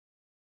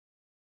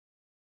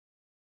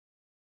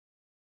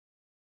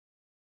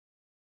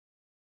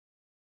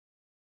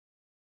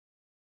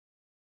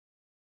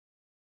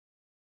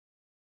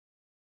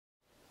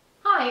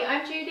Hi,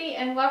 I'm Judy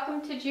and welcome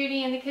to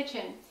Judy in the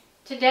Kitchen.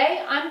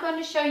 Today I'm going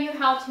to show you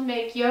how to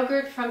make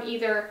yogurt from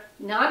either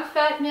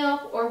non-fat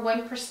milk or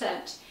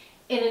 1%.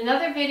 In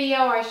another video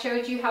I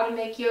showed you how to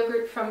make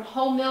yogurt from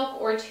whole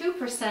milk or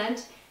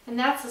 2%, and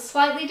that's a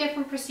slightly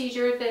different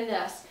procedure than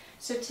this.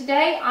 So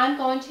today I'm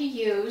going to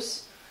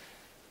use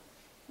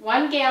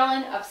 1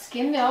 gallon of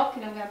skim milk,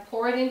 and I'm going to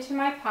pour it into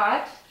my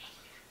pot.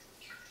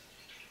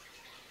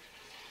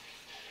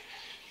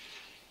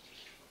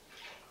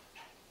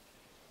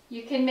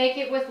 You can make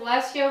it with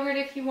less yogurt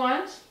if you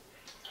want,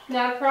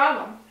 not a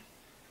problem.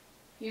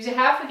 Use a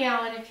half a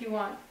gallon if you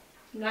want,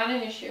 not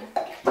an issue.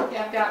 Okay,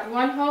 I've got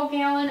 1 whole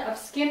gallon of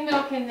skim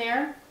milk in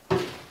there.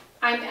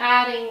 I'm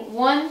adding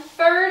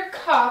 1/3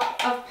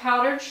 cup of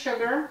powdered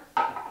sugar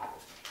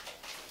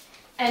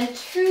and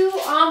 2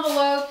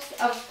 envelopes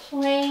of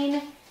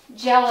plain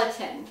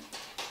gelatin.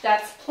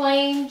 That's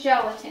plain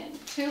gelatin,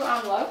 2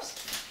 envelopes.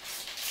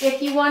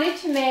 If you wanted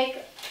to make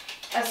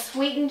a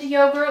sweetened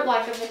yogurt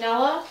like a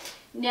vanilla,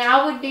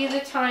 now would be the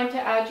time to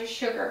add your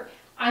sugar.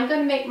 I'm going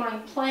to make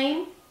mine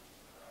plain.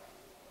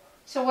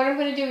 So what I'm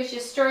going to do is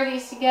just stir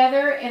these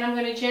together, and I'm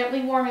going to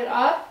gently warm it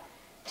up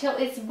till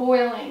it's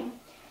boiling.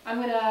 I'm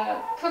going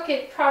to cook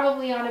it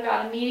probably on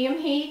about a medium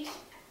heat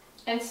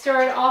and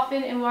stir it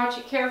often and watch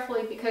it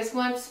carefully, because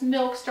once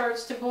milk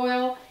starts to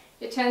boil,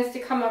 it tends to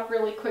come up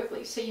really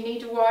quickly. So you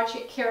need to watch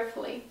it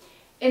carefully.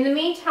 In the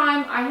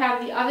meantime, I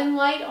have the oven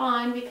light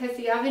on because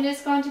the oven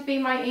is going to be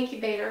my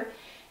incubator.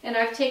 And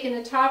I've taken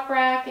the top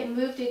rack and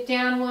moved it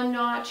down 1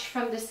 notch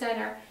from the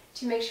center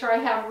to make sure I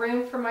have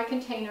room for my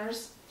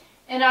containers.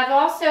 And I've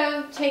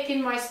also taken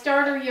my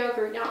starter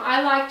yogurt. Now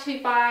I like to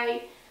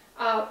buy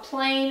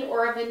plain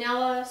or a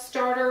vanilla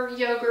starter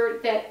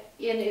yogurt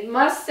and it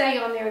must say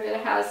on there that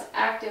it has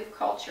active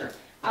culture.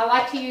 I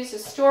like to use a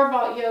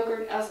store-bought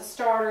yogurt as a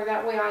starter.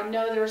 That way I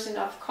know there's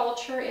enough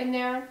culture in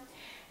there.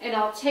 And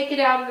I'll take it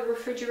out of the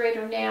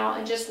refrigerator now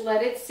and just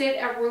let it sit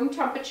at room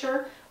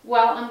temperature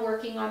while I'm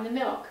working on the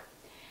milk.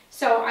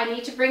 So I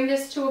need to bring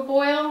this to a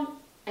boil,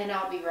 and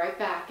I'll be right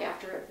back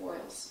after it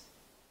boils.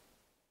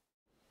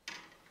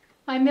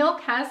 My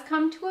milk has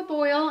come to a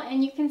boil,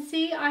 and you can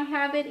see I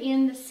have it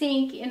in the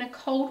sink in a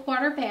cold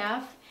water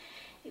bath.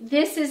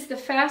 This is the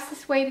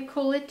fastest way to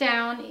cool it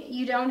down.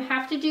 You don't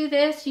have to do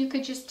this. You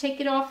could just take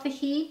it off the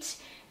heat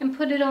and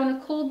put it on a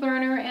cool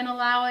burner and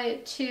allow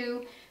it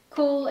to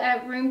cool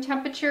at room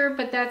temperature,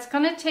 but that's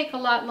going to take a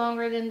lot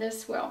longer than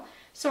this will.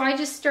 So I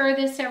just stir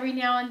this every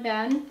now and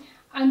then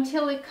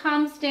until it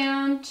comes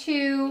down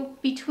to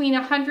between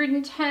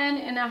 110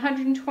 and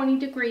 120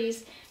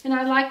 degrees. And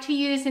I like to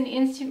use an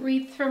instant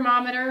read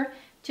thermometer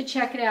to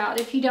check it out.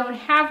 If you don't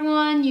have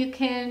one, you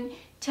can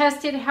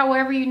test it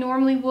however you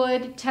normally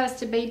would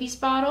test a baby's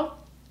bottle.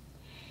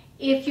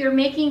 If you're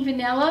making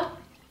vanilla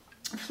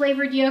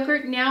flavored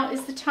yogurt, now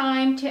is the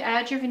time to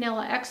add your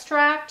vanilla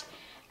extract.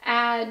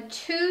 Add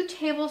 2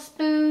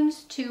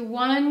 tablespoons to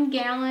 1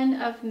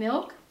 gallon of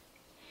milk.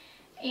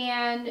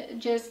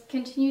 And just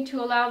continue to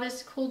allow this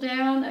to cool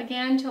down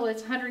again till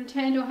it's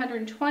 110 to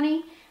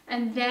 120,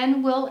 and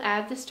then we'll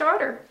add the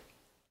starter.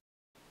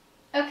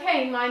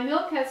 Okay, my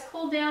milk has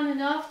cooled down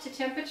enough to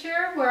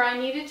temperature where I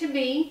need it to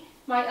be.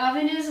 My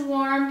oven is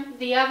warmed.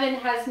 The oven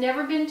has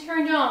never been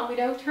turned on. We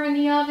don't turn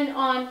the oven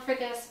on for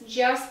this,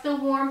 just the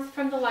warmth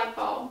from the light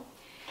bulb.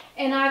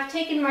 And I've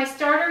taken my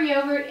starter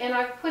yogurt and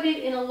I've put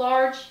it in a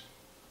large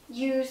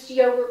used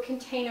yogurt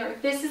container.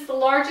 This is the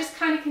largest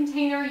kind of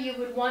container you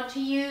would want to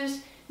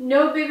use.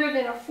 No bigger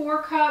than a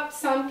 4 cup.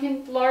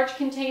 Some large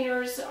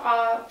containers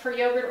for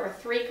yogurt are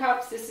 3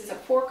 cups. This is a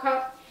 4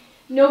 cup.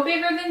 No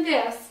bigger than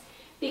this,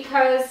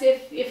 because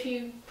if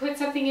you put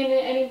something in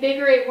it any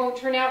bigger, it won't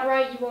turn out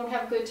right. You won't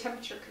have good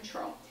temperature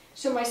control.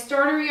 So my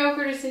starter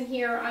yogurt is in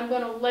here. I'm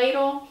going to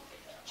ladle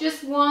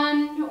just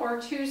 1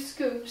 or 2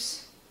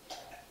 scoops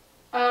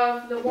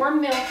of the warm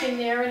milk in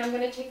there, and I'm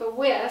going to take a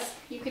whisk.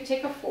 You could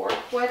take a fork,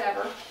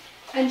 whatever,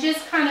 and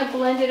just kind of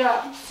blend it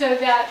up so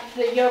that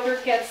the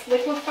yogurt gets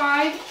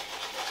liquefied.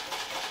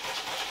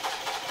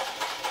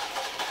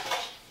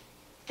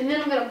 And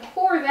then I'm going to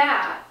pour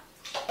that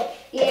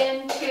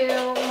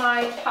into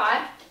my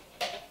pot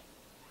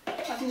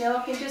of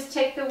milk and just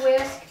take the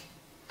whisk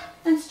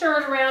and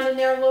stir it around in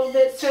there a little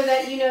bit so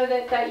that you know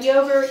that that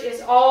yogurt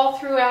is all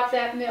throughout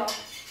that milk.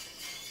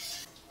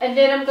 And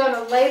then I'm going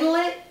to ladle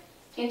it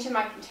into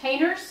my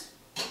containers,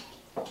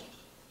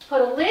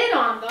 put a lid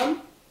on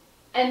them,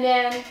 and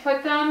then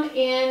put them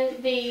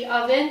in the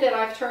oven that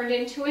I've turned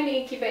into an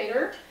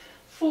incubator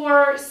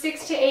for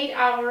 6 to 8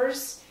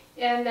 hours,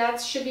 and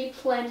that should be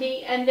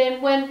plenty. And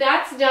then when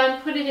that's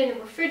done, put it in the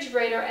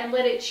refrigerator and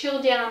let it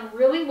chill down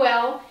really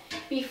well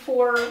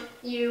before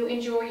you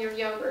enjoy your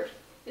yogurt.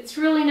 It's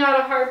really not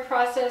a hard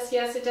process.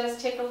 Yes, it does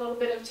take a little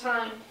bit of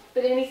time,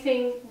 but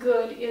anything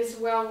good is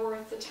well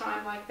worth the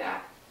time like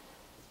that.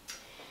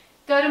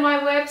 Go to my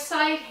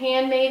website,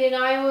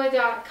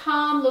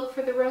 handmadeinoiowa.com. Look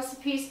for the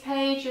recipes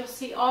page. You'll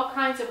see all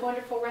kinds of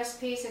wonderful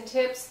recipes and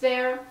tips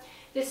there.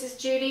 This is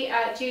Judy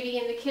at Judy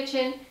in the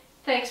Kitchen.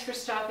 Thanks for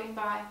stopping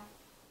by.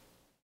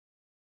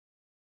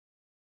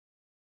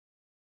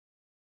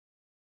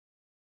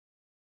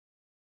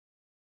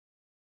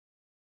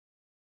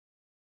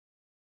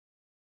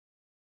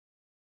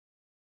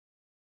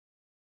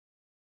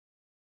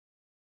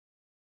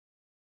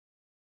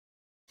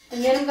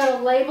 And then I'm going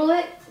to ladle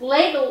it.